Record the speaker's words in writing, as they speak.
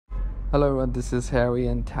Hello everyone, this is Harry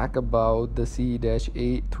and talk about the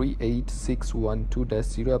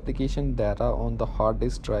CE-38612-0 application. Data on the hard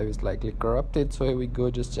disk drive is likely corrupted. So here we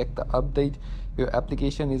go, just check the update. Your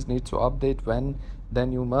application needs to update when,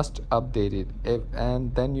 then you must update it.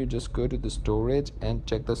 And then you just go to the storage and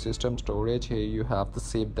check the system storage. Here you have the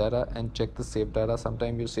save data and check the save data.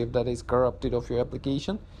 Sometimes your save data is corrupted of your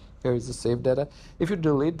application. Here is the save data. If you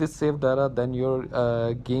delete this save data, then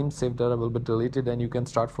your game save data will be deleted and you can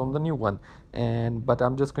start from the new one. But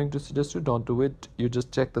I'm just going to suggest you don't do it. You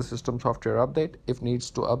just check the system software update. If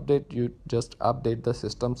needs to update, you just update the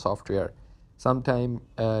system software. Sometime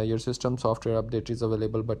your system software update is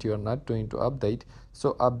available but you are not going to update,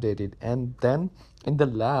 so update it. And then in the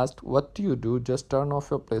last, what do? Just turn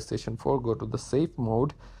off your PlayStation 4, go to the safe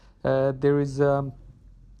mode. There is a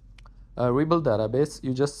rebuild database.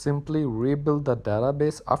 You just simply rebuild the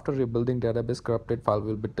database. After rebuilding database, corrupted file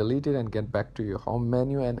will be deleted and get back to your home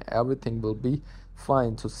menu and everything will be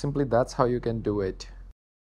fine. So simply that's how you can do it.